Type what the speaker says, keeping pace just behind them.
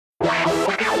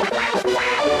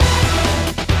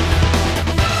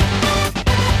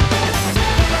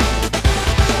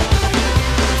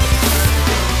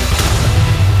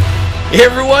Hey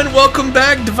everyone, welcome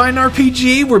back, Divine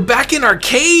RPG. We're back in our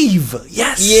cave.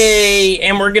 Yes. Yay!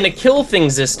 And we're gonna kill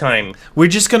things this time. We're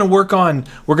just gonna work on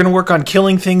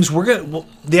killing things.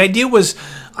 The idea was,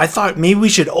 I thought maybe we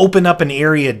should open up an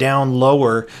area down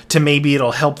lower to maybe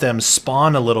it'll help them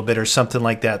spawn a little bit or something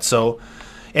like that. So,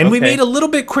 and we made a little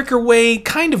bit quicker way.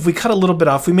 We cut a little bit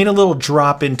off. We made a little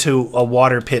drop into a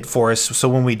water pit for us, so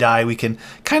when we die, we can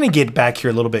kind of get back here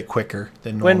a little bit quicker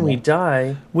than normal. When we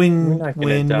die, when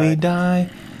we die.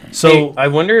 So hey, I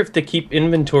wonder if the keep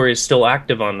inventory is still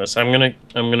active on this. I'm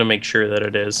gonna make sure that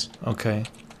it is. Okay.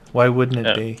 Why wouldn't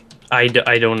it be? I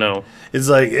don't know. It's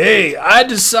like, hey, I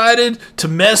decided to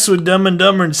mess with Dumb and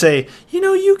Dumber and say, you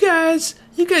know, you guys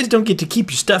don't get to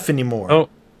keep your stuff anymore. Oh,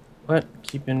 what?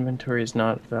 Keep inventory is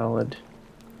not valid.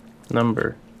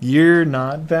 Number. You're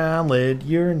not valid.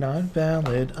 You're not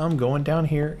valid. I'm going down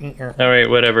here. All right,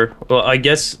 whatever. Well, I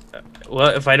guess. Well,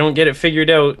 if I don't get it figured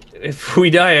out, if we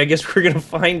die, I guess we're gonna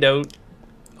find out.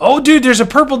 Oh, dude, there's a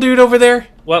purple dude over there.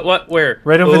 What? Where?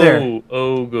 Right over there.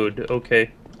 Oh, good.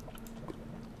 Okay.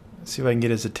 Let's see if I can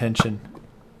get his attention.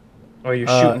 Oh, you're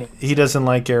shooting. He doesn't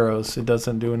like arrows. It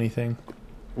doesn't do anything.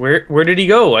 Where did he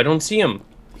go? I don't see him.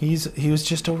 He was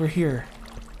just over here.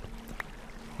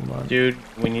 Come on. Dude,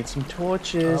 we need some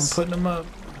torches. I'm putting them up.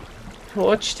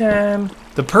 Torch time.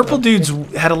 The purple dudes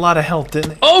had a lot of health,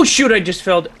 didn't they? Oh shoot! I just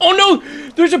fell. Oh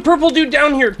no! There's a purple dude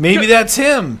down here. Maybe that's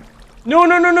him. No.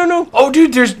 Oh,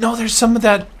 dude, there's some of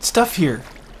that stuff here.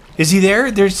 Is he there?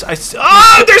 There's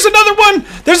another one.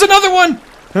 There's another one.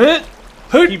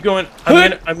 Keep going.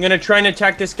 I'm gonna try and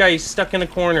attack this guy. He's stuck in a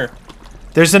corner.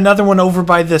 There's another one over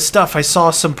by the stuff. I saw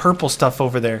some purple stuff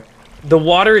over there. The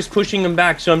water is pushing him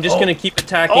back, so I'm just gonna keep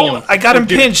attacking him. I got him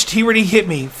pinched. He already hit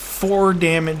me. 4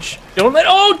 damage. Don't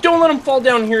let him fall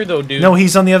down here though, dude. No,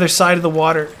 he's on the other side of the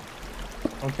water.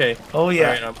 Okay. Oh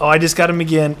yeah. Right, I just got him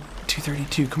again.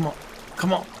 232. Come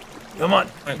on.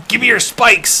 Right. Give me your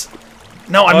spikes.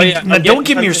 No, don't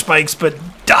give me your spikes, but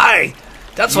die.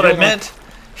 That's what I meant.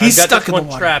 He's stuck in the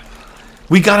water. Trap.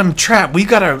 We got him trapped. We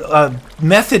got a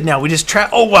method now. We just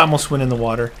trap. Oh, I almost went in the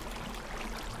water.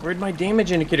 Where'd my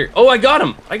damage indicator? Oh, I got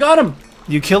him.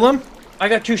 You kill him? I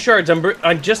got 2 shards.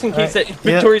 I'm just in case that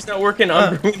inventory's not working.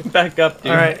 I'm bringing it back up,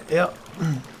 dude. All right. Yep.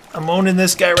 I'm owning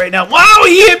this guy right now. Wow,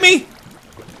 he hit me.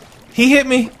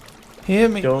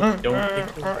 Don't.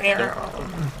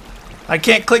 I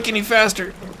can't click any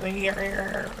faster.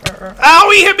 Ow,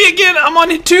 he hit me again. I'm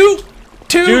on it 2.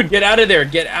 Dude, get out of there.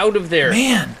 Get out of there.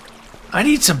 Man, I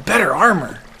need some better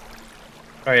armor.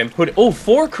 All right, I'm putting. Oh,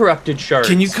 4 corrupted shards.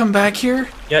 Can you come back here?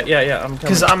 Yeah. I'm coming.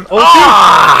 Because I'm.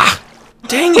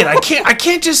 Dang it! I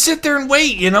can't just sit there and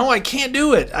wait. You know, I can't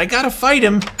do it. I gotta fight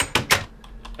him.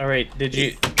 All right. Did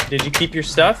you keep your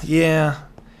stuff? Yeah.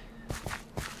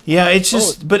 Yeah. It's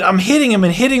just. But I'm hitting him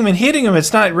and hitting him and hitting him.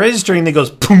 It's not registering. It goes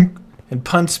boom and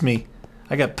punts me.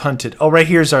 I got punted. Oh, right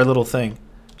here's our little thing.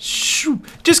 Shoo!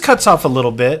 Just cuts off a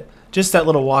little bit. Just that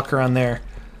little walk around there.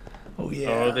 Oh yeah.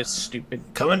 Oh, this stupid.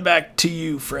 Coming back to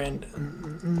you, friend.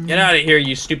 Get out of here,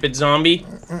 you stupid zombie.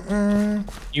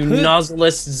 You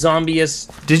nozzleless zombie-ous.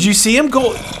 Did you see him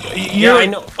go? Yeah, I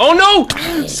know. Oh no!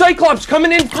 Cyclops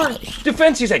coming in for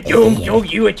defense. He's like,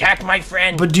 you attack my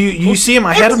friend. But do you see him?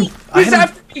 I had him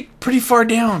pretty far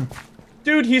down.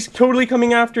 Dude, he's totally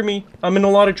coming after me. I'm in a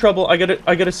lot of trouble. I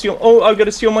gotta seal. Oh, I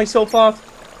gotta seal myself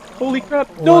off. Holy crap!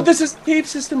 What? No, this is the cave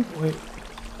system. Wait,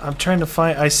 I'm trying to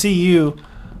find. I see you.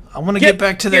 I want to get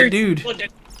back to that dude. I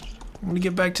want to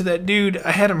get back to that dude.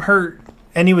 I had him hurt,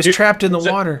 and he was trapped in the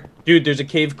water. Dude, there's a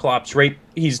cave clops right.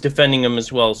 He's defending him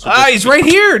as well. So he's right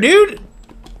here, dude.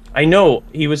 I know.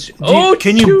 He was.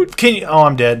 Can you? Oh,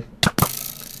 I'm dead.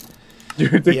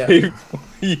 Dude, the cave.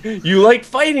 You like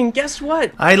fighting? Guess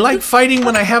what? I like fighting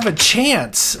when I have a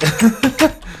chance.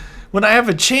 When I have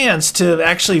a chance to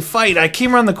actually fight. I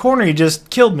came around the corner. He just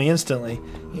killed me instantly.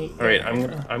 All right,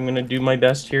 I'm gonna do my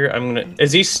best here.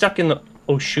 Is he stuck in the?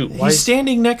 Oh shoot! He's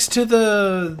standing next to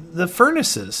the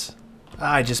furnaces.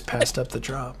 I just passed up the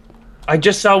drop. I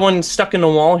just saw one stuck in the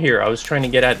wall here. I was trying to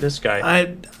get at this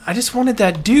guy. I just wanted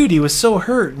that dude. He was so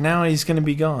hurt. Now he's gonna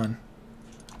be gone.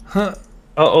 Huh?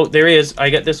 Oh, there he is. I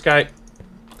got this guy.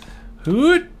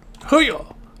 He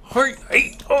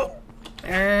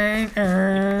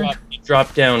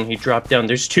dropped down. He dropped down.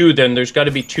 There's 2. Then there's got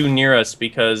to be 2 near us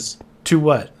because. 2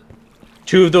 what?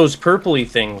 2 of those purpley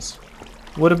things.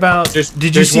 What about?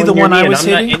 Did you see the one I was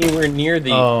hitting? I'm not anywhere near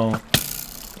the. Oh.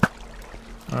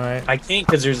 All right. I can't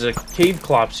because there's a cave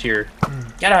clops here.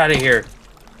 Get out of here.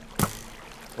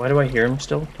 Why do I hear him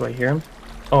still? Do I hear him?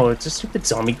 Oh, it's a stupid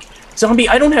zombie. Zombie,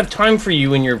 I don't have time for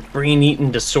you and your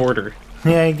brain-eating disorder.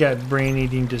 Yeah, I got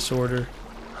brain-eating disorder.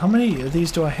 How many of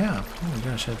these do I have? Oh my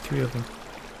gosh, I have 3 of them.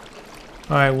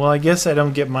 Alright, well, I guess I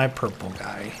don't get my purple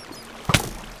guy.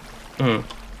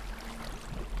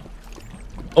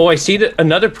 Oh, I see that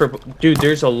another purple. Dude,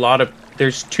 there's a lot of.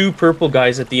 There's 2 purple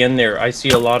guys at the end there. I see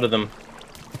a lot of them.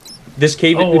 This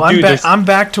cave. Oh, dude, I'm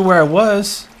back to where I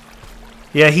was.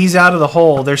 Yeah, he's out of the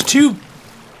hole. There's 2.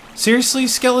 Seriously,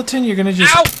 skeleton? You're gonna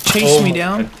just chase me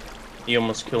down? God. He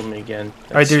almost killed me again.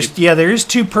 All right, there is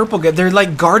 2 purple guys. They're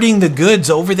like guarding the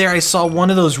goods over there. I saw one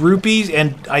of those rupees,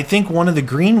 and I think one of the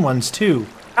green ones too.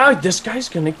 Oh, this guy's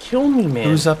gonna kill me, man.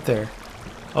 Who's up there?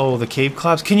 Oh, the cave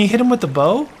clops. Can you hit him with the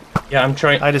bow? Yeah, I'm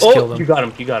trying. I just killed him. You got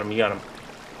him. You got him. You got him.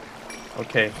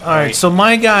 Okay. All right, so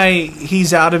my guy,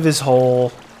 he's out of his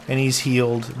hole and he's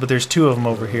healed, but there's 2 of them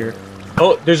over here.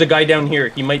 Oh, there's a guy down here.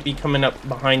 He might be coming up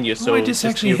behind you. So I just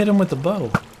actually hit him with the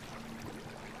bow.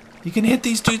 You can hit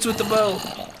these dudes with the bow.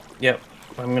 Yep,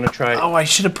 I'm gonna try. Oh, I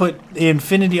should have put the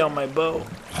infinity on my bow.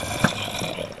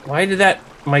 Why did that?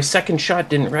 My second shot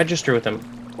didn't register with him.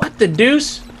 What the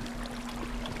deuce?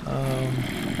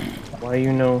 Why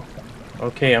you know?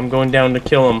 Okay, I'm going down to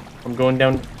kill him. I'm going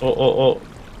down. Oh.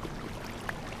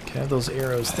 Okay, have those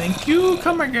arrows. Thank you.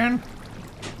 Come again.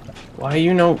 Why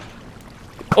you know?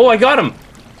 Oh, I got him.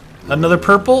 Another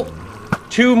purple.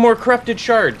 2 more corrupted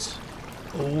shards.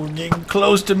 Oh, we're getting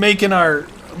close to making our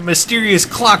mysterious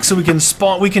clock, so we can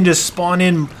spawn. We can just spawn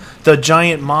in the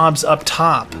giant mobs up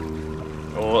top.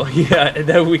 Oh yeah,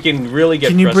 then we can really get.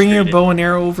 Can you bring your frustrated. bow and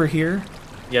arrow over here?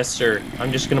 Yes, sir.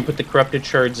 I'm just gonna put the corrupted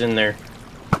shards in there.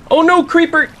 Oh no,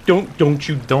 creeper! Don't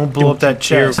blow up that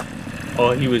chest.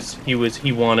 Oh, he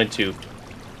wanted to.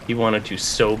 He wanted to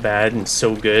so bad and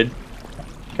so good.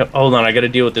 Hold on, I gotta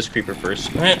deal with this creeper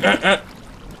first.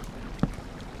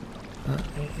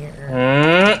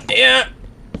 Yeah.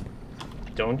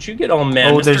 Don't you get all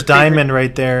mad. Oh, Mr. there's Creeper. diamond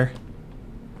right there.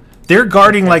 They're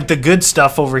guarding like the good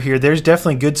stuff over here. There's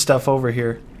definitely good stuff over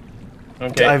here.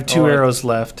 Okay. I have 2 arrows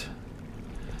left.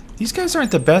 These guys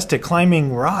aren't the best at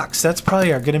climbing rocks. That's probably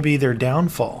going to be their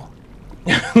downfall.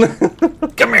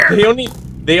 Come here.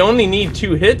 They only need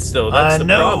 2 hits though. That's the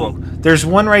problem. There's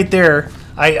one right there.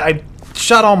 I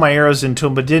shot all my arrows into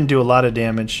him, but didn't do a lot of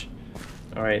damage.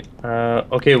 All right.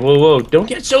 Okay. Whoa. Don't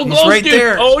get so close, right dude.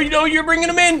 there. Oh, you know you're bringing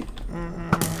him in.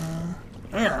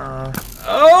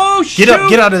 Oh shoot!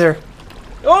 Get out of there.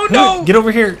 Oh no! Get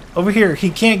over here. Over here. He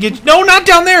can't get. No, not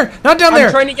down there. Not down there.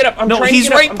 I'm trying to get up. No, he's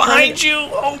right behind you.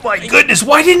 Oh my goodness!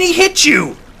 Why didn't he hit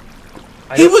you?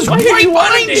 He was right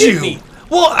behind you.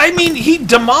 Well, I mean, he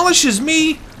demolishes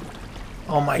me.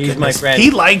 Oh my goodness! My friend.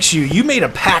 He likes you. You made a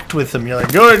pact with him. You're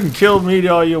like, go ahead and kill me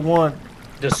all you want.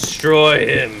 Destroy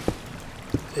him.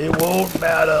 It won't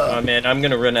matter. Oh man, I'm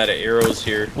gonna run out of arrows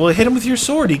here. Well, hit him with your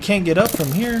sword. He can't get up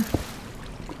from here.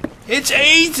 It's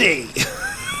easy.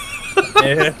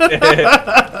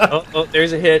 oh,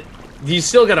 there's a hit. He's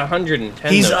still got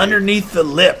 110. He's underneath the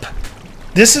lip.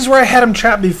 This is where I had him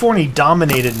trapped before, and he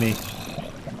dominated me.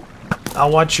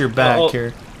 I'll watch your back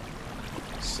here.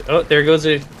 Oh, there goes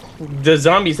the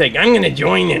zombie's like, I'm gonna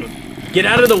join him. Get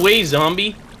out of the way,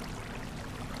 zombie.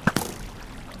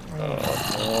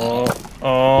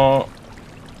 Oh.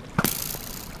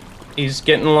 He's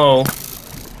getting low.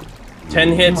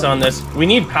 10 hits on this. We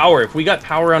need power. If we got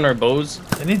power on our bows.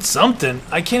 I need something.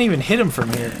 I can't even hit him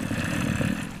from here.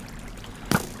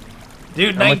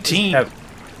 Dude, 19.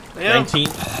 19.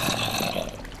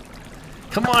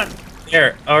 Come on.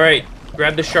 There. Alright.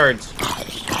 Grab the shards.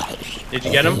 Did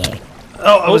you get him?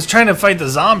 Oh, I was trying to fight the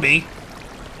zombie.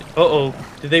 Uh-oh.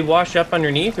 Did they wash up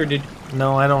underneath, or did...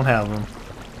 No, I don't have them.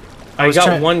 I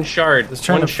got 1 shard. I was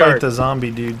trying to fight the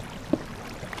zombie, dude.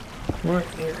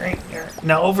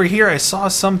 Now, over here, I saw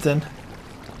something.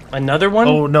 Another one?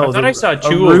 Oh, no. I thought I saw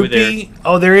 2 over there.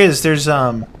 Oh, there is. There's,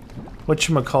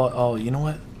 whatchamacallit. Oh, you know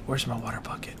what? Where's my water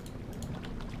bucket?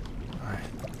 Alright.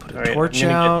 Put a torch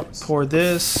out. Pour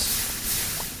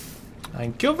this.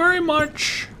 Thank you very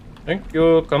much. Thank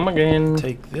you. Come again.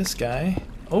 Take this guy.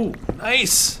 Oh,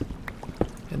 nice.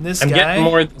 And this guy. I'm getting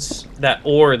more that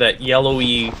ore, that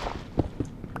yellowy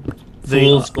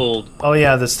fool's gold. Oh,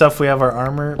 yeah, the stuff we have our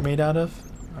armor made out of.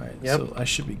 Alright, so I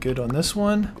should be good on this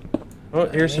one. Oh,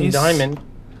 here's some diamond.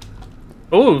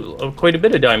 Oh, quite a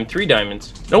bit of diamond. 3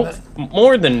 diamonds. Nope,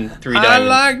 more than 3 diamonds. I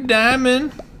like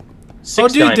diamond.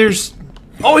 6 dude, there's...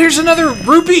 Oh, here's another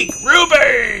rupee!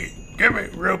 Rupee! Give me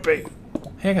rupee.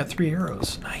 Hey, I got 3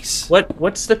 arrows. Nice.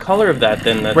 What's the color of that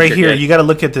then? Right here, you got to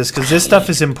look at this because this stuff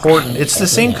is important. It's the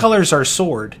same color as our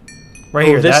sword. Right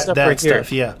here, that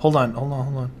stuff. Yeah. Hold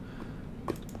on.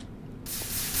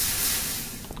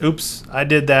 Oops, I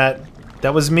did that.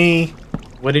 That was me.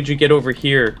 What did you get over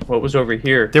here? What was over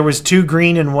here? There was 2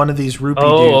 green and one of these rupee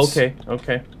dudes. Oh,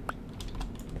 okay.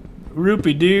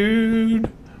 Rupee dude.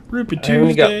 Rupee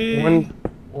Tuesday. I only got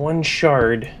one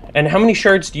shard. And how many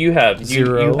shards do you have?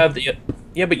 0. You have the...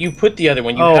 Yeah, but you put the other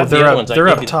one. You oh, have the other ones. They're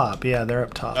up top. Yeah, they're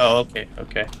up top. Oh,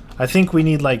 okay. I think we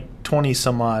need like 20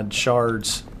 some odd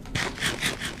shards.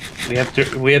 We have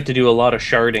to do a lot of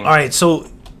sharding. All right, so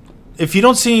if you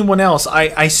don't see anyone else,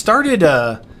 I started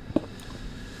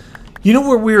you know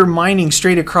where we were mining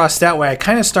straight across that way? I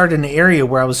kind of started an area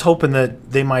where I was hoping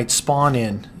that they might spawn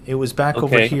in. It was back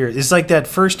over here. It's like that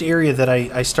first area that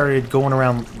I started going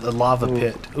around the lava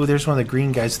pit. Oh, there's one of the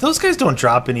green guys. Those guys don't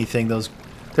drop anything.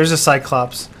 There's a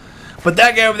Cyclops. But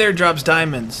that guy over there drops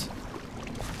diamonds.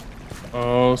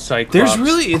 Oh, Cyclops.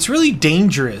 It's really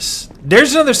dangerous.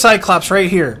 There's another Cyclops right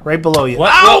here, right below you.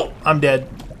 What? Ow! I'm dead.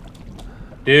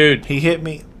 Dude. He hit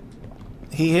me.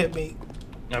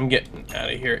 I'm getting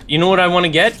out of here. You know what I want to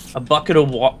get? A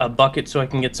bucket so I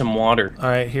can get some water. All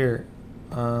right, here.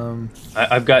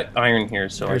 I've got iron here,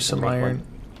 so There's some iron.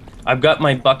 I've got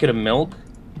my bucket of milk.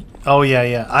 Oh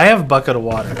yeah. I have a bucket of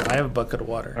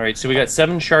water. All right, so we got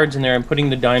 7 shards in there. I'm putting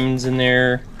the diamonds in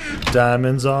there.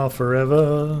 Diamonds are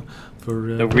forever.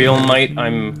 The real might.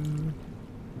 I'm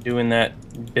doing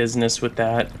that business with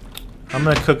that. I'm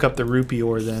gonna cook up the rupee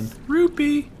ore then.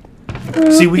 Rupee.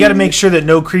 See, we got to make sure that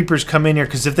no creepers come in here,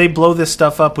 because if they blow this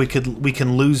stuff up, we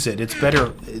can lose it. It's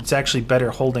better. It's actually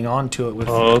better holding on to it with.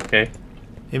 Oh, okay.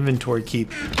 Inventory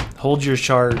keep. Hold your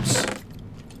shards.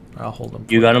 I'll hold them.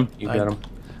 You got them. You got them.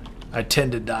 I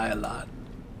tend to die a lot.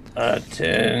 I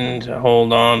tend to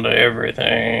hold on to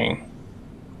everything.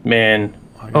 Man.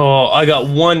 Oh, I got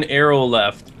 1 arrow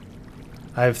left.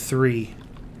 I have 3.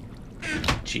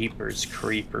 Jeepers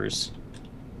creepers.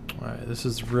 Alright, this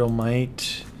is real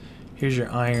might. Here's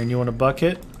your iron. You want a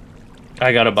bucket?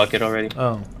 I got a bucket already.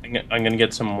 Oh. I'm gonna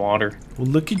get some water. Well,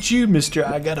 look at you, mister.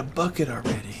 I got a bucket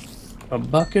already. A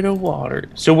bucket of water.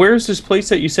 So where's this place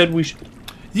that you said we should...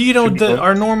 You know,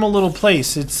 our normal little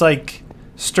place. It's like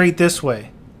straight this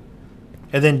way.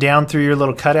 And then down through your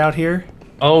little cutout here.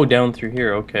 Oh, down through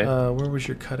here. Okay. Where was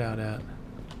your cutout at?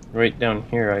 Right down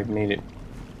here. I made it.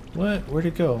 What? Where'd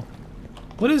it go?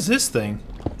 What is this thing?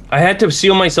 I had to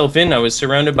seal myself in. I was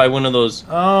surrounded by one of those...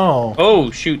 Oh.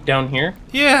 Oh, shoot, down here?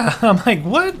 Yeah, I'm like,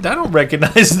 what? I don't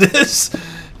recognize this. This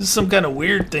is some kind of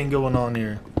weird thing going on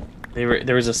here.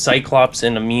 There was a Cyclops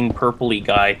and a mean purpley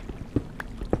guy.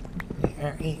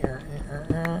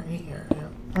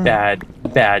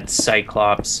 Bad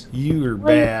Cyclops. You are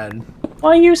bad.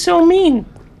 Why are you so mean?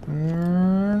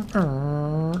 Where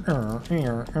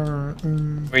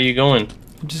are you going?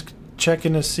 I'm just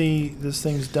checking to see this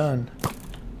thing's done.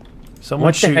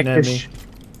 Someone's shooting at me.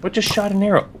 What just shot an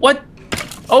arrow? What?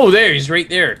 Oh, there, he's right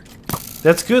there.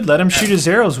 That's good. Let him shoot his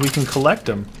arrows. We can collect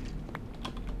them.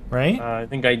 Right? I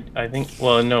think,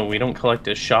 well, no, we don't collect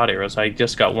his shot arrows. I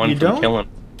just got one from don't? killing.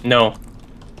 No.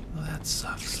 Well, that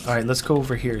sucks. Alright, let's go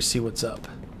over here, see what's up.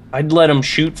 I'd let him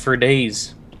shoot for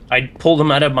days. I'd pull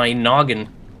them out of my noggin.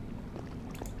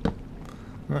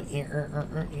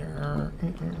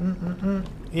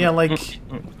 Yeah, like...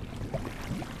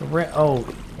 Oh,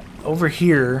 over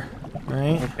here,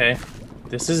 right? Okay.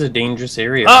 This is a dangerous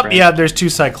area. Oh, friend. yeah, there's 2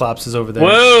 Cyclopses over there.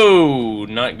 Whoa!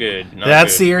 Not good.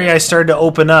 That's the area I started to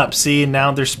open up. See, and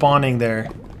now they're spawning there.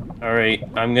 All right,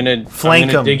 I'm gonna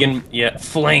flank them. Dig in. Yeah,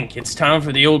 flank. It's time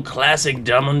for the old classic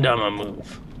Dumb and Dumber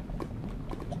move.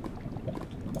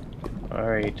 All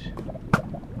right.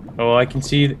 Oh, I can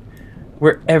see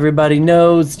where everybody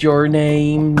knows your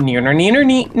name.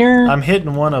 I'm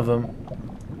hitting one of them.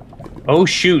 Oh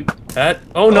shoot! That.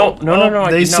 Oh no!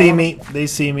 No! They see me. They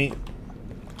see me.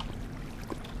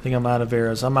 I think I'm out of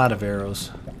arrows. I'm out of arrows.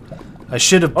 I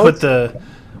should have put the...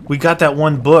 We got that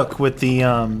one book with the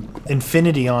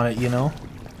infinity on it, you know?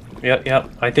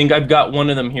 Yep. I think I've got one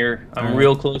of them here. I'm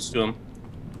real close to him.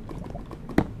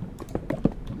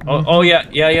 Oh,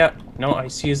 yeah. No, I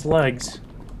see his legs.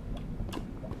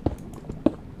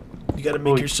 You gotta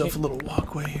make yourself a little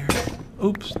walkway here.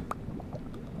 Oops.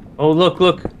 Oh,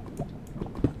 look.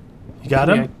 You got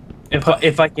him?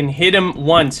 If I can hit him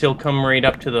once, he'll come right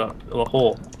up to the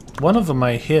hole. One of them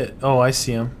I hit. Oh, I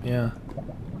see him. Yeah.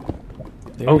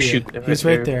 There oh shoot! He's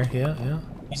right there. Yeah.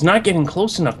 He's not getting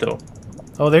close enough though.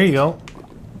 Oh, there you go.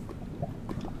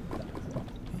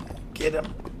 Get him.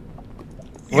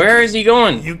 Where is he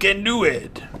going? You can do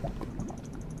it.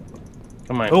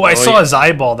 Come on. Oh, I saw his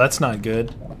eyeball. That's not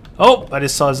good. Oh, I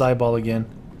just saw his eyeball again.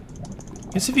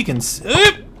 Guess if he can.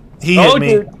 He hit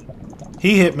me. Dude.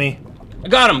 He hit me. I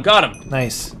got him.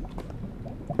 Nice.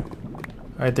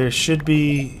 Alright, there should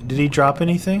be... Did he drop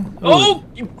anything? Oh!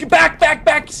 Get back!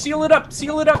 back! Seal it up!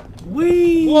 Seal it up!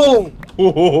 Whee! Whoa!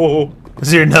 Whoa!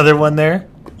 Is there another one there?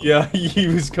 Yeah, he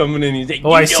was coming in. He's like,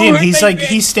 oh, I see him. He's like,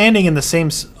 he's standing in the same...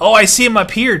 Oh, I see him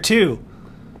up here, too.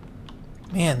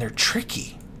 Man, they're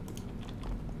tricky.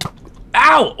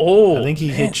 Ow! Oh, I think he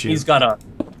hit you. He's got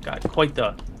quite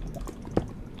the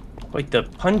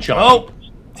punch on him. Oh!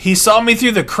 He saw me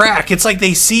through the crack. It's like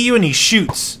they see you and he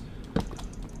shoots.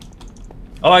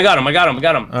 Oh, I got him.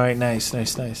 Alright, nice.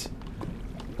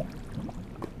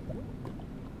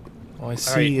 Oh, I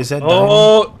see. Right. Is that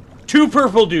Oh, two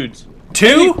purple dudes.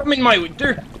 Two? They're coming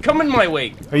my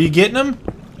way. Are you getting them?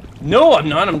 No, I'm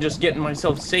not. I'm just getting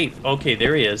myself safe. Okay,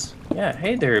 there he is. Yeah,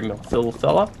 hey there, little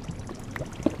fella.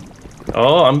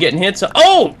 Oh, I'm getting hits.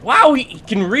 Oh, wow, he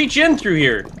can reach in through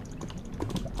here.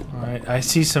 Alright, I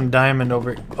see some diamond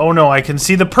over... Oh no, I can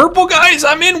see the purple guys!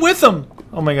 I'm in with them!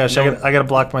 Oh my gosh, no. I gotta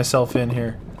block myself in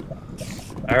here.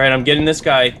 Alright, I'm getting this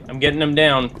guy. I'm getting him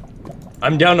down.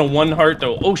 I'm down to 1 heart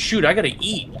though. Oh shoot, I gotta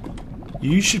eat.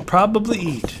 You should probably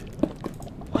eat.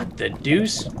 What the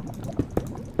deuce?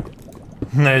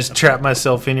 I just trapped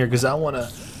myself in here because I want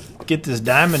to get this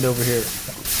diamond over here.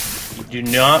 You do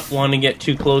not want to get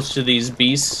too close to these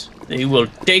beasts. They will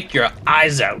take your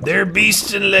eyes out. They're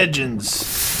beasts and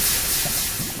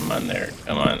legends. Come on there.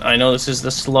 Come on. I know this is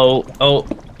the slow... Oh,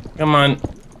 come on.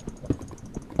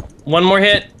 One more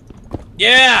hit.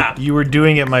 Yeah! You were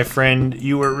doing it, my friend.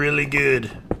 You were really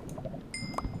good.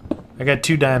 I got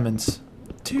 2 diamonds.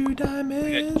 2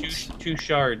 diamonds. I got two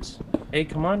shards. Hey,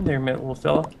 come on there, little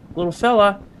fella. Little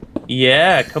fella.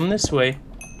 Yeah, come this way.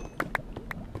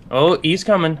 Oh, he's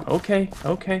coming. Okay.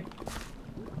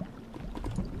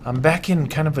 I'm back in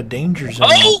kind of a danger zone.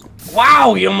 Oh!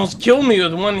 Wow, he almost killed me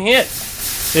with 1 hit.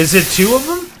 Is it 2 of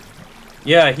them?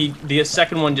 Yeah, the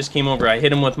second one just came over. I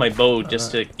hit him with my bow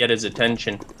just to get his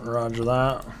attention. Roger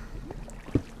that.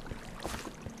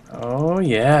 Oh,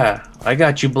 yeah. I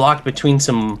got you blocked between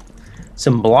some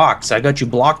blocks. I got you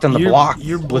blocked on the block.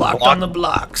 You're blocked on the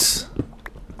blocks.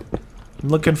 I'm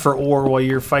looking for ore while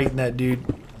you're fighting that dude.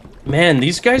 Man,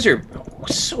 these guys are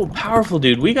so powerful,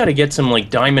 dude. We gotta get some, like,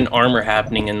 diamond armor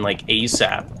happening in, like,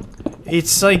 ASAP.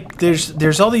 It's like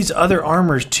there's all these other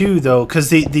armors too, though, because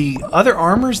the other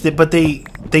armors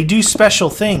they do special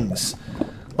things.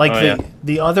 Like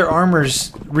the other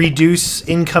armors reduce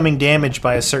incoming damage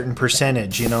by a certain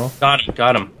percentage, you know.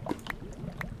 Got him.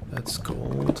 That's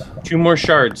gold. 2 more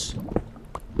shards.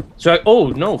 So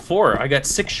oh no, 4. I got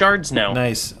 6 shards now.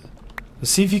 Nice. Let's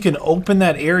see if you can open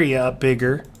that area up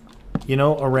bigger. You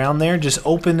know, around there, just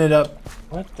open it up.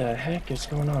 What the heck is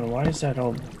going on? Why is that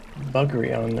all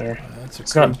buggery on there?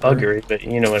 It's not buggery, but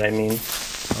you know what I mean.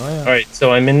 Oh, yeah. Alright,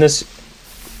 so I'm in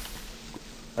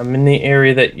the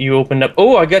area that you opened up.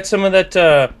 Oh, I got some of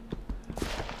that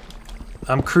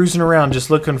I'm cruising around just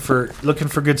looking for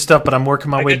good stuff, but I'm working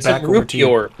my way back over to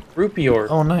you. Rupee ore.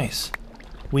 Oh, nice.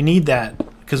 We need that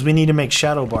because we need to make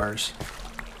shadow bars.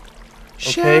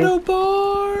 Okay. Shadow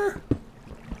bar.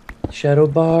 Shadow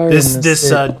bar. This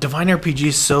Divine RPG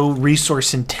is so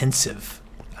resource intensive.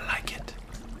 I like it.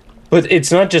 But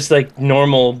it's not just like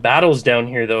normal battles down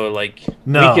here though. Like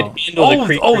no. we could handle the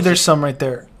creepers. Oh, there's some right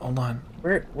there. Hold on.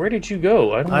 Where did you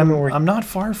go? I don't know where. I'm not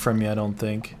far from you. I don't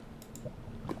think.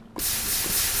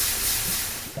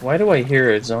 Why do I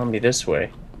hear a zombie this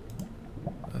way?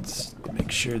 Let's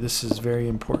make sure this is very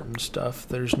important stuff.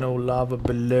 There's no lava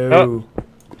below.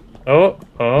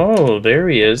 Oh, there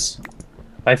he is.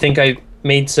 I think I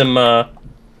made some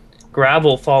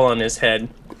gravel fall on his head.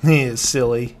 He is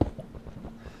silly.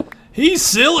 He's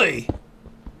silly.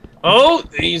 Oh,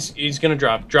 he's gonna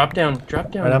drop down.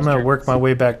 Right, I'm gonna work my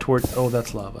way back toward. Oh,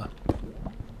 that's lava.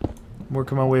 I'm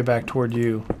working my way back toward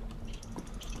you.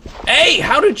 Hey,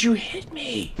 how did you hit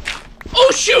me?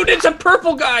 Oh shoot, it's a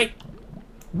purple guy.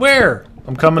 Where?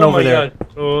 I'm coming over there. God.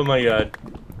 Oh my god.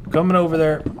 Coming over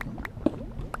there.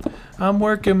 I'm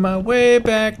working my way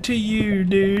back to you,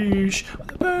 douche.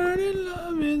 With a burning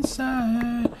love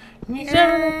inside.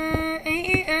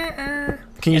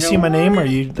 Can you see my name?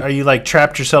 Are you like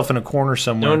trapped yourself in a corner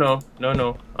somewhere?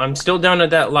 No. I'm still down at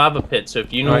that lava pit, so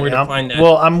if you know where to find that.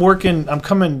 Well, I'm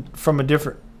coming from a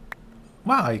different...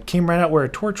 Wow, I came right out where a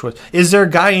torch was. Is there a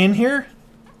guy in here?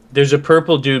 There's a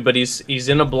purple dude, but he's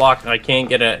in a block. I can't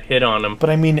get a hit on him. But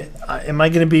I mean, am I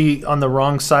going to be on the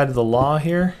wrong side of the law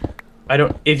here? I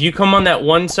don't... If you come on that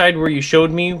one side where you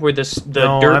showed me, where the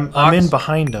dirt box... I'm in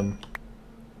behind him.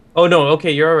 Oh, no,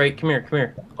 okay, you're alright. Come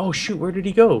here. Oh, shoot, where did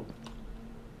he go?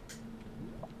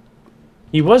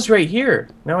 He was right here.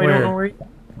 Now I don't know where he...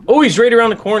 Oh, he's right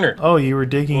around the corner. Oh, you were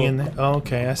digging in there? Oh,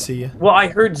 okay, I see you. Well, I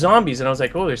heard zombies, and I was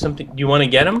like, oh, there's something... Do you want to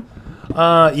get him?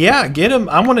 Yeah, get them.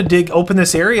 I want to open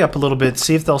this area up a little bit,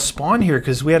 see if they'll spawn here,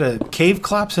 because we had a cave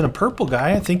collapse and a purple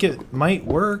guy. I think it might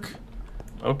work.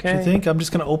 Okay. Do you think? I'm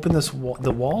just going to open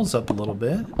the walls up a little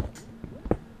bit.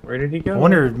 Where did he go? I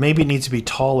wonder, maybe it needs to be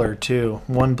taller, too.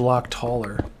 1 block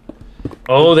taller.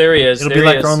 Oh, there he is. It'll be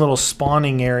like our own little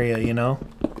spawning area, you know?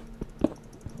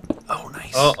 Oh,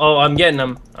 nice. Oh, I'm getting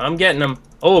him. I'm getting him.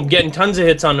 Oh, I'm getting tons of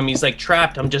hits on him. He's like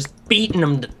trapped. I'm just beating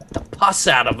him the pus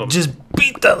out of him. Just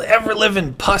beat the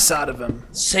ever-living pus out of him.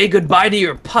 Say goodbye to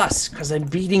your pus, because I'm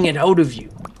beating it out of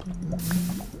you.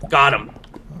 Got him.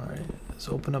 Alright, let's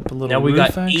open up a little now we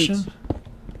roof got action.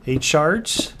 8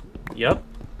 shards. Yep.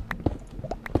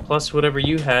 Plus whatever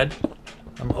you had.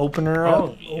 I'm opening her up.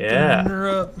 Oh, yeah. Opening her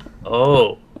up.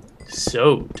 Oh,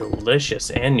 so delicious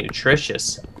and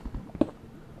nutritious.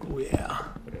 Oh, yeah.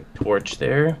 Put a torch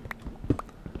there.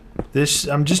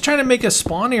 I'm just trying to make a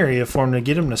spawn area for him to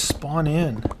get him to spawn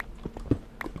in.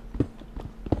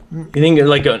 You think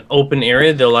like an open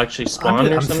area they'll actually spawn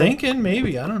or I'm something? thinking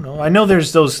maybe. I don't know. I know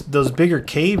there's those bigger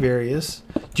cave areas.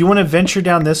 Do you want to venture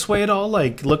down this way at all?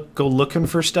 Like go looking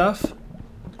for stuff?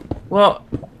 Well,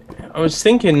 I was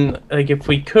thinking like if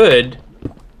we could,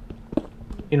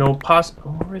 you know, oh,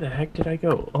 where the heck did I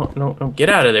go? Oh no, get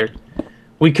out of there.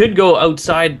 We could go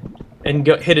outside and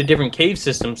hit a different cave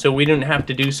system, so we didn't have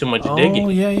to do so much digging. Oh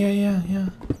yeah.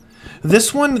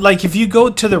 This one, like if you go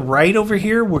to the right over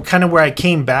here, we're kind of where I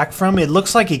came back from. It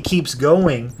looks like it keeps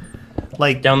going,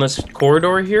 like down this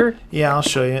corridor here. Yeah, I'll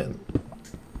show you.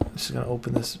 I'm just gonna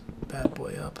open this bad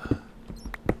boy up.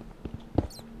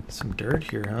 Some dirt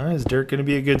here, huh? Is dirt gonna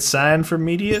be a good sign for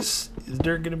Medius? Is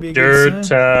dirt gonna be a good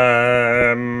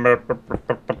sign? Dirt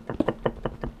time.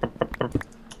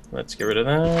 Let's get rid of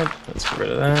that. Let's get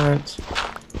rid of that.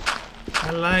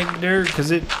 I like dirt because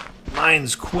it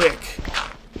mines quick.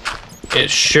 It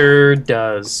sure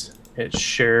does. It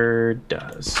sure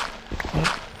does.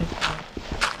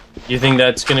 You think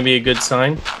that's going to be a good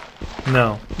sign?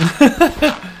 No.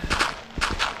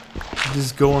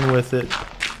 Just going with it.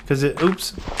 Because it,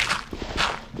 oops.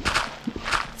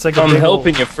 It's like I'm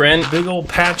helping you, friend. Big old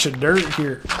patch of dirt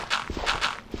here.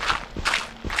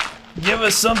 Give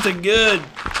us something good.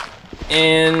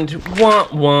 And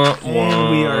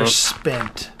And we are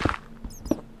spent.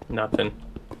 Nothing.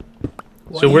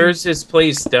 Well, so where's this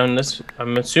place down this?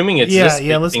 I'm assuming it's this.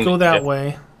 Yeah. Let's go that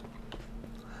way.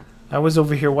 I was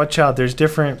over here. Watch out. There's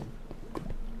different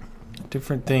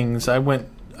things.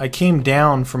 I came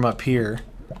down from up here.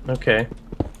 Okay.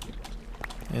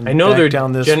 And I know they're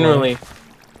down this generally way.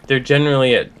 they're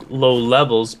generally at low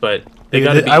levels, but they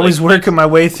gotta be. I was working my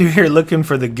way through here looking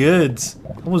for the goods.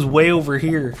 I was way over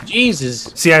here.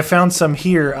 Jesus. See, I found some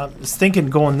here. I was thinking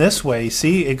going this way.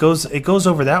 See, it goes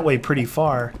over that way pretty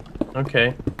far.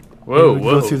 Okay. Whoa, Maybe we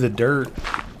whoa. go through the dirt.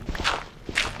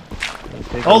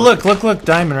 Oh, look,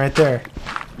 diamond right there.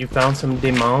 You found some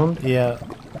diamond? Yeah.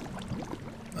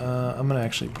 I'm gonna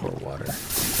actually pour water.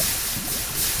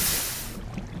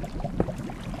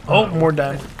 Oh, more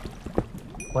diamond.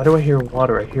 Why do I hear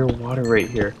water? I hear water right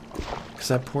here.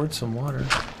 Because I poured some water.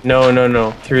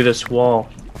 No. Through this wall.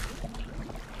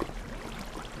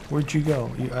 Where'd you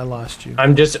go? I lost you.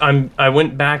 I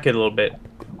went back a little bit.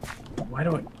 Why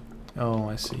do I... Oh,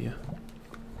 I see you.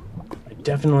 I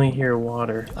definitely hear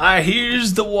water.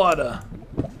 Here's the water.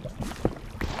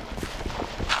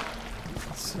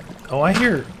 Oh, I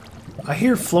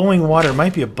hear flowing water. It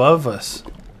might be above us.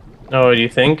 Oh, do you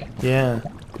think? Yeah.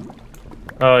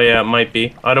 Oh, yeah, it might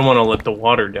be. I don't want to let the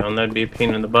water down. That'd be a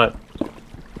pain in the butt.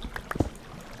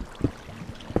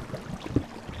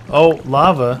 Oh,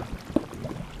 lava.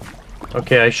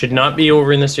 Okay, I should not be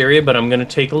over in this area, but I'm going to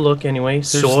take a look anyway.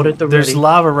 Sword at the ready. There's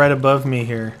lava right above me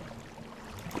here.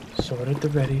 Sword at the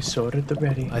ready, sword at the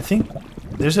ready. I think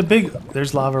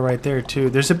there's lava right there too.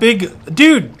 There's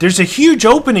a huge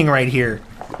opening right here.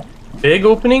 Big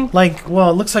opening? Like,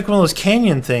 well, it looks like one of those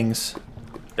canyon things.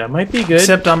 That might be good.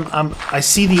 Except I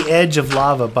see the edge of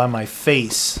lava by my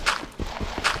face.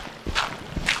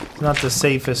 It's not the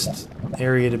safest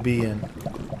area to be in.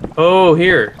 Oh,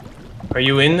 here. Are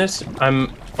you in this?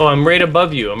 I'm right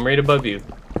above you. I'm right above you.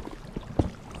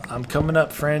 I'm coming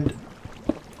up, friend.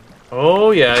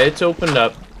 Oh, yeah, it's opened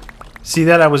up. See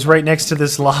that? I was right next to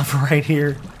this lava right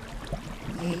here.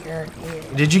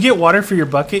 Did you get water for your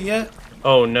bucket yet?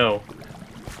 Oh, no.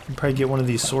 You probably get one of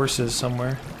these sources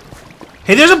somewhere.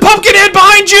 Hey, there's a pumpkin head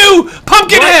behind you!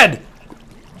 Pumpkin head!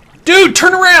 Dude,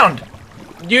 turn around!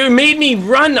 You made me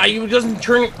run. I wasn't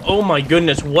turning. Oh my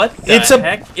goodness! What the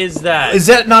heck is that? Is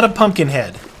that not a pumpkin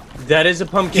head? That is a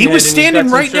pumpkin head. He was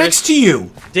standing right next to you.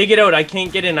 Dig it out. I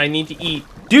can't get in. I need to eat.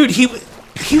 Dude, he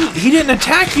didn't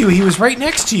attack you. He was right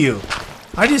next to you.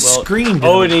 I just screamed.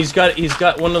 Oh, and he's got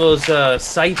one of those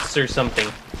scythes or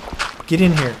something. Get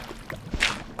in here.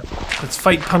 Let's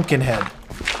fight Pumpkinhead.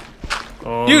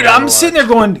 Oh, dude, I'm sitting there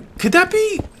going, could that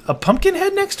be a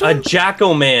Pumpkinhead next to him? A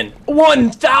Jacko-Man.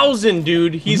 1,000,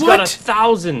 dude. He's got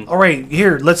 1,000. All right,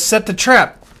 here, let's set the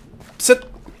trap.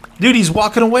 Dude, he's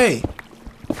walking away.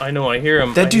 I know, I hear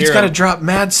him. That dude's got to drop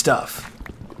mad stuff.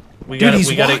 Dude,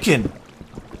 he's walking.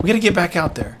 We got to get back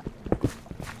out there.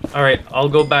 All right, I'll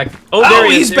go back. Oh, there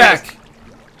he is. He's back.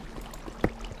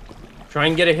 Try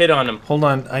and get a hit on him. Hold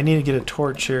on, I need to get a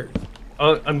torch here.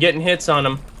 Oh, I'm getting hits on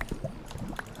him.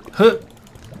 Huh.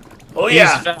 Oh,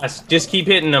 yeah. He's fast. Just keep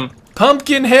hitting him.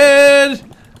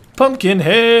 Pumpkinhead!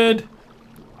 Pumpkinhead!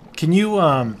 Can you,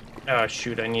 Oh,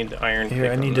 shoot, I need the iron.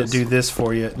 Here, I need to do this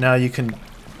for you. Now you can...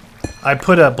 I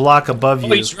put a block above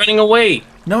you. Oh, he's running away.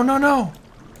 No, no, no.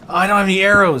 Oh, I don't have any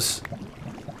arrows.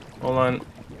 Hold on.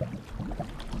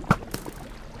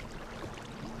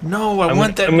 No, I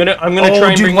want that. I'm gonna try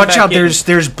and bring him watch out! back in.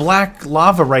 There's black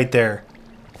lava right there.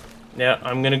 Yeah,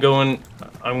 I'm gonna go and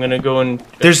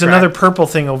There's another purple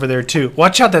thing over there too.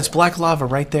 Watch out! That's black lava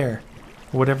right there,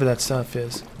 whatever that stuff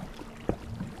is.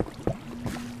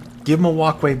 Give him a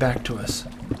walkway back to us.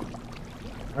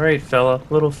 All right,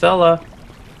 little fella.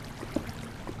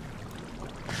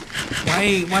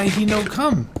 Why he no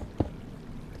come?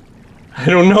 I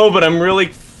don't know, but I'm really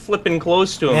flipping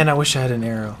close to him. Man, I wish I had an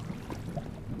arrow.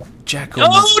 Jacko.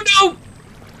 Oh no!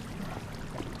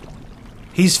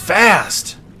 He's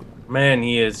fast. Man,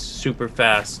 he is super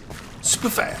fast. Super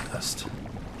fast.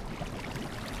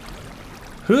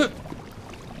 Huh.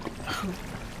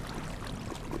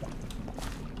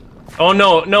 Oh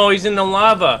no, he's in the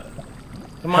lava.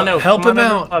 Come on out. Help him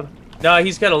out. No,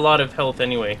 he's got a lot of health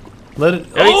anyway. Let it.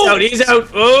 Oh, he's out.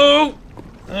 Oh.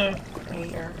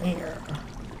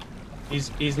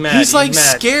 He's mad. He's like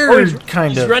mad. scared,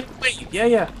 kind of. He's running away.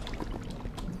 Yeah.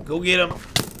 Go get him.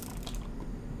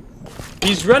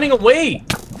 He's running away.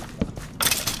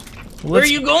 Where are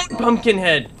you going,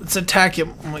 Pumpkinhead? Let's attack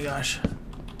him. Oh my gosh.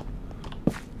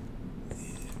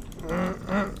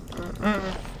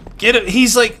 Get it.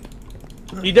 He's like...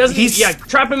 He doesn't... Yeah,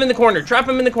 trap him in the corner. Trap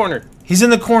him in the corner. He's in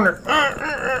the corner.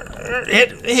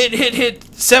 Hit.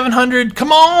 700.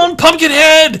 Come on,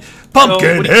 Pumpkinhead.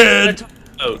 Pumpkinhead.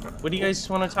 What do you guys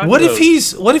want to talk about?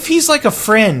 What if he's like a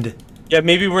friend? Yeah,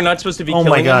 maybe we're not supposed to be killing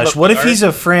him. Oh my gosh. What if he's a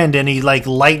a friend and he like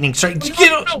lightning strikes?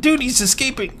 Dude, he's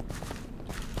escaping.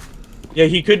 Yeah,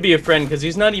 he could be a friend because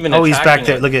he's not even. Oh, he's back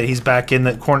there. Look at it. He's back in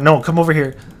the corner. No, come over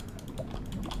here.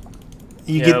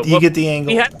 You get the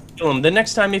angle. We have to kill him the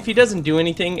next time if he doesn't do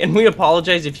anything, and we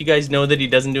apologize if you guys know that he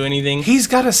doesn't do anything. He's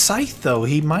got a scythe though.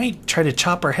 He might try to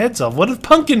chop our heads off. What if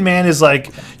Pumpkin Man is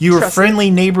like your friendly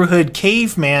neighborhood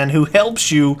caveman who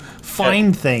helps you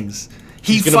find things?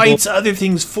 He fights other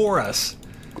things for us.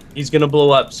 He's gonna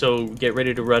blow up, so get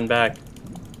ready to run back.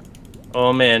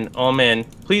 Oh man,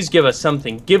 please give us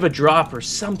something. Give a drop or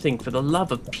something for the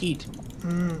love of Pete.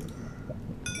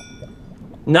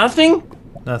 Nothing?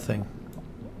 Nothing.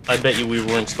 I bet you we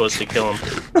weren't supposed to kill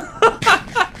him.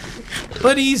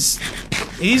 But he's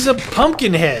a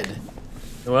pumpkin head.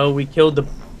 Well, we killed the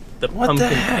what pumpkin the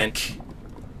heck? head.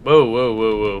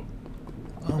 Whoa.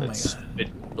 Oh That's my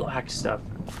god. Black stuff.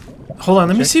 Hold on,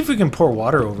 let me see if we can pour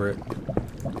water over it.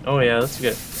 Oh yeah, that's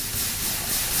good.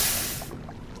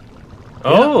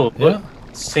 Oh, yeah. Look,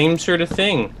 same sort of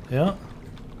thing. Yeah.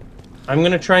 I'm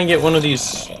gonna try and get one of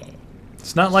these.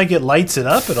 It's not like it lights it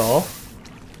up at all.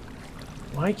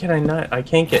 Why can I not? I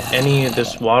can't get any of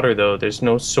this water though. There's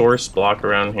no source block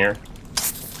around here.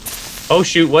 Oh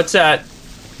shoot, what's that?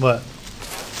 What?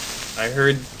 I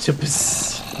heard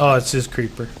Oh, it's just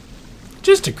creeper.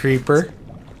 Just a creeper.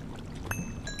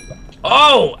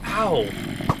 Oh! Ow!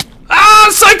 Ah!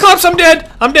 Cyclops! I'm dead!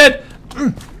 I'm dead!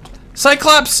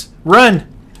 Cyclops! Run!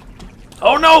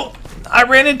 Oh no! I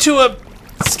ran into a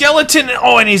skeleton!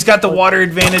 Oh, and he's got the water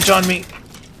advantage on me.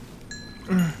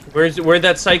 Where'd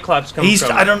that Cyclops come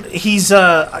from? He's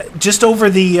just over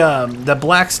the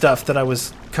black stuff that I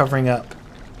was covering up.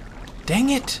 Dang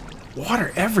it!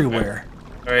 Water everywhere.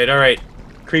 Alright.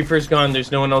 Creeper's gone,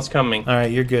 there's no one else coming.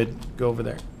 Alright, you're good. Go over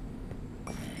there.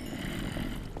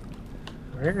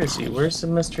 Where is he? Where's the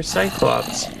Mr.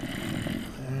 Cyclops?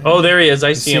 Oh, there he is.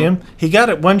 I see him. He got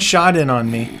it one shot in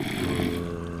on me.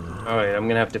 Alright, I'm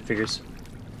gonna have to figure...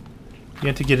 You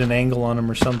have to get an angle on him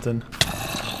or something.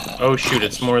 Oh shoot,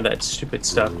 it's more of that stupid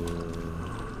stuff.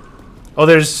 Oh,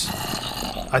 there's...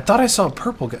 I thought I saw a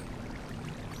purple guy.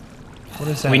 What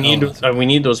is that? We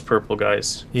need those purple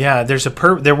guys. Yeah, there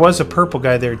was a purple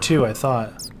guy there too, I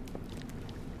thought.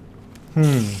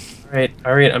 Alright,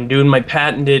 I'm doing my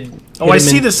patented Oh, I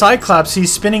see the Cyclops.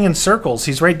 He's spinning in circles.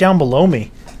 He's right down below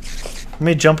me. Let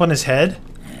me jump on his head.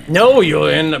 No, you'll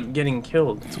end up getting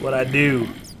killed. That's what I do.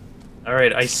 All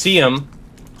right, I see him.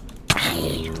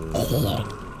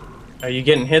 Are you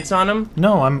getting hits on him?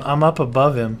 No, I'm up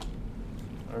above him.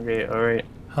 Okay, all right.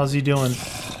 How's he doing?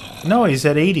 No, he's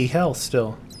at 80 health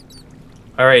still.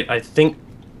 All right, I think.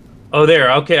 Oh,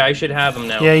 there. Okay, I should have him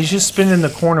now. Yeah, he's just spinning in the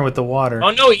corner with the water.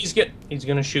 Oh no, he's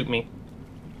gonna shoot me.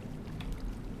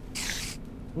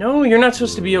 No, you're not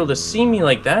supposed to be able to see me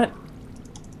like that.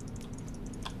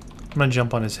 I'm gonna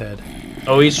jump on his head.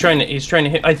 Oh, he's trying to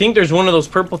hit. I think there's one of those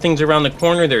purple things around the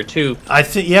corner there too. I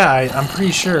think, yeah, I'm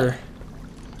pretty sure.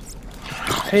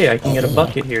 Hey, I can get a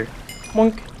bucket here.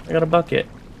 Monk, I got a bucket.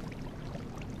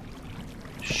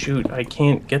 Shoot, I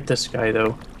can't get this guy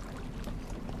though.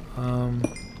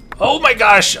 Oh my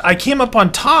gosh, I came up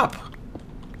on top.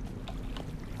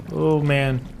 Oh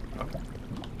man,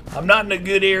 I'm not in a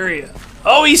good area.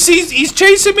 Oh, he's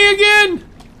chasing me again.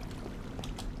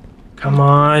 Come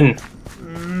on.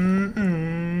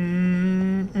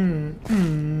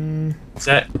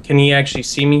 Can he actually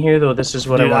see me here though? This is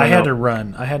what Dude, I want to know.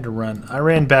 I had to run. I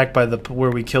ran back by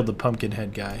where we killed the pumpkin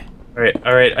head guy. All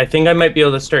right. I think I might be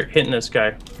able to start hitting this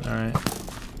guy. All right.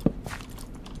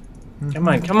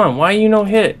 Come on. Why you no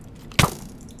hit?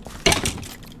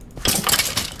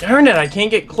 Darn it! I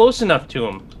can't get close enough to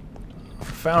him.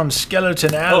 Found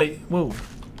Skeleton Alley. Oh. Whoa.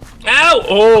 Ow!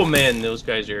 Oh man, those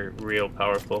guys are real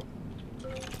powerful.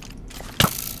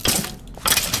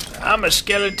 I'm a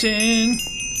skeleton.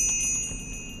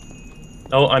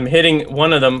 Oh, I'm hitting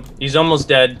one of them. He's almost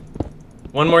dead.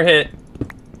 One more hit.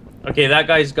 Okay, that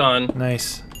guy's gone.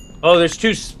 Nice. Oh, there's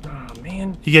two. Oh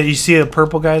man. You see a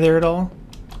purple guy there at all?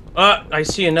 I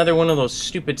see another one of those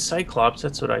stupid Cyclops.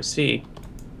 That's what I see.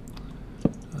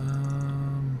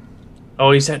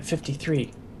 Oh, he's at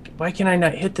 53. Why can I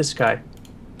not hit this guy?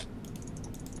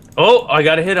 Oh, I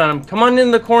got a hit on him. Come on in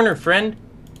the corner, friend.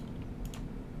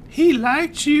 He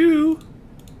liked you.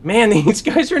 Man, these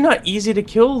guys are not easy to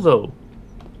kill, though.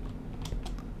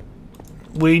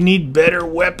 We need better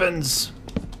weapons.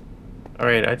 All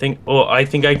right, I think. Oh, I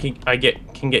think I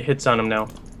can get hits on him now.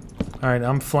 All right,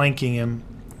 I'm flanking him.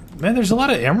 Man, there's a lot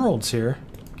of emeralds here.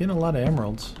 Getting a lot of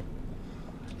emeralds.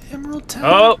 Emerald Town.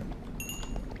 Oh.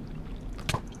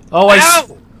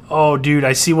 Oh, oh, dude,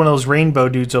 I see one of those rainbow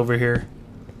dudes over here.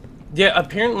 Yeah,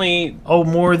 apparently. Oh,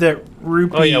 more of that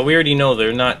rupee. Oh yeah, we already know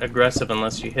they're not aggressive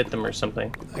unless you hit them or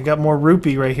something. I got more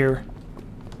rupee right here.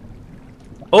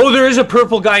 Oh, there is a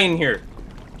purple guy in here.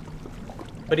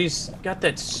 But he's got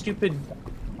that stupid...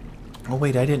 Oh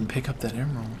wait, I didn't pick up that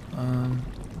emerald.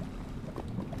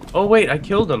 Oh wait, I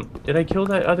killed him. Did I kill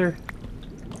that other...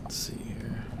 Let's see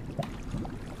here.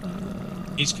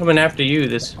 He's coming after you,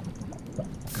 this...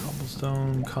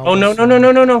 Cobblestone. Oh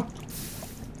no.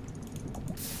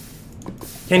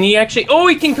 Can he actually... Oh,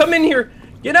 he can come in here!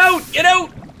 Get out!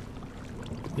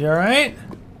 You alright?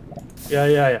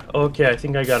 Yeah. Okay, I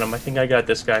think I got him. I think I got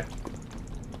this guy.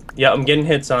 Yeah, I'm getting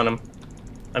hits on him.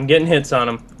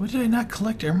 What, did I not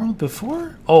collect emerald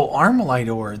before? Oh,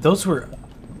 Armalite ore. Those were...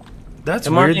 That's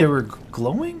weird, they were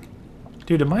glowing?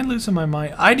 Dude, am I losing my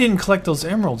mind? I didn't collect those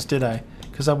emeralds, did I?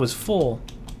 Because I was full.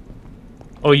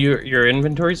 Oh, your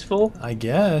inventory's full? I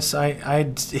guess. I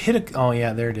hit a... Oh,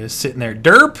 yeah, there it is. Sitting there.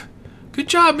 Derp! Good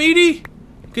job, Meaty!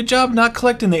 Good job not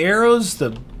collecting the arrows,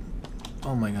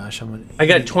 Oh my gosh, I'm gonna... I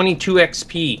got 22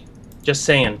 XP. Just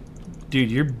saying.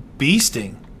 Dude, you're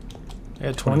beasting. I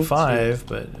got 25,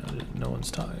 but no one's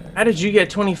talking. How did you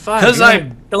get 25? Because I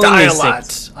die a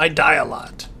lot. I die a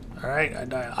lot.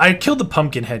 Alright, I killed the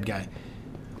pumpkin head guy.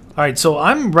 Alright, so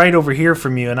I'm right over here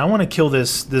from you, and I want to kill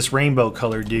this rainbow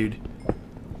color dude.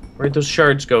 Where'd those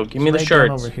shards go? Give me the shards.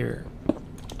 Down over here.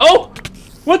 Oh!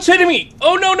 What's hitting me?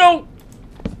 Oh, no!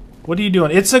 What are you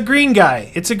doing? It's a green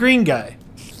guy.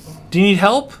 Do you need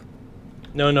help?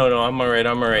 No, I'm alright.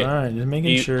 Alright, just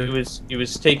making sure. He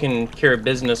was taking care of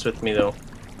business with me, though.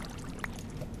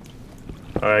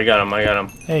 Alright, I got him.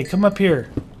 Hey, come up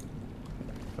here.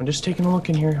 I'm just taking a look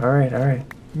in here. Alright.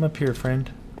 Come up here,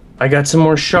 friend. I got some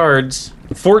more shards.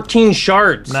 14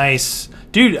 shards. Nice.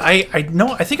 Dude, I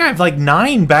think I have like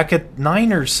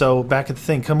 9 or so back at the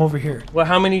thing. Come over here. Well,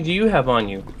 how many do you have on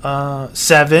you?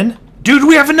 7. Dude,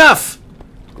 we have enough!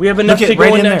 We have enough to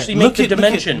go and actually make the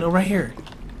dimension. No, right here.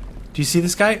 Do you see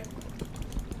this guy?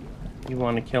 You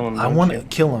want to kill him, I want to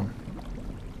kill him.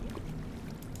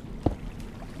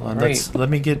 Hold on, right. let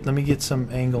me get some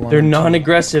angle on They're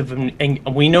non-aggressive,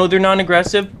 and we know they're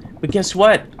non-aggressive, but guess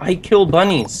what? I kill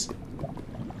bunnies.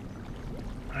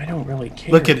 I don't really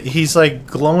care. Look he's like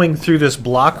glowing through this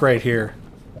block right here.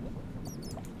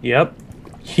 Yep.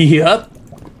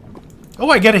 Oh,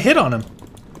 I got a hit on him.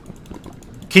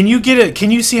 Can you get it?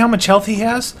 Can you see how much health he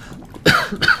has?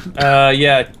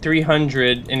 Yeah,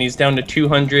 300, and he's down to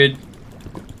 200.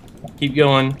 Keep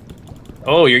going.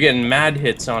 Oh, you're getting mad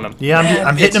hits on him. Yeah,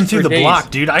 I'm hitting him through the days.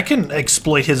 block, dude. I can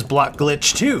exploit his block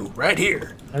glitch too, right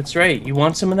here. That's right. You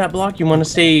want some of that block? You want to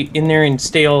stay in there and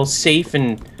stay all safe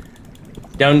and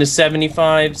down to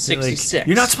 75, 66. Like,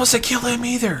 you're not supposed to kill him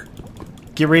either.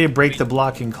 Get ready to break the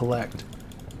block and collect.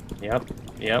 Yep,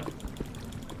 yep.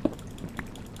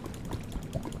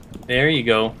 There you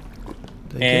go.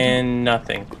 And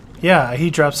nothing. Yeah, he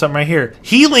dropped something right here.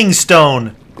 Healing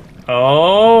stone.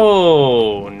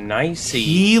 Oh, nicey.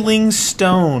 Healing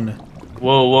stone.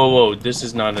 Whoa, whoa, whoa. This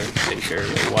is not a safe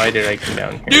area. Why did I come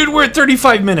down here? Dude, we're at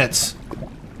 35 minutes.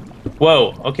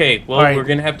 Whoa, okay. Well, right. we're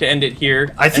going to have to end it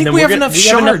here. I think we have enough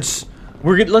shards.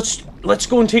 We're gonna, let's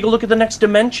go and take a look at the next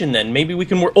dimension then. Maybe we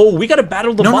can work. Oh, we got to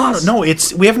battle the boss. No,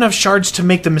 we have enough shards to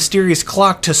make the mysterious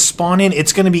clock to spawn in.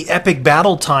 It's going to be epic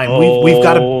battle time. Oh, we've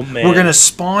got to man. We're going to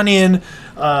spawn in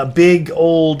big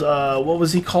old what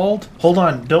was he called? Hold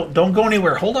on. Don't go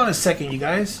anywhere. Hold on a second, you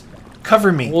guys.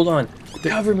 Cover me. Hold on.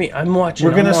 Cover me. I'm watching.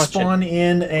 We're going to spawn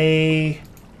in a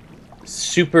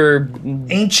super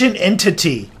ancient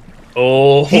entity.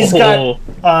 Oh. He's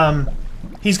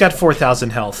got 4,000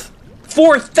 health.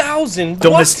 4,000.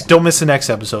 Don't miss the next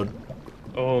episode.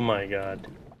 Oh my god.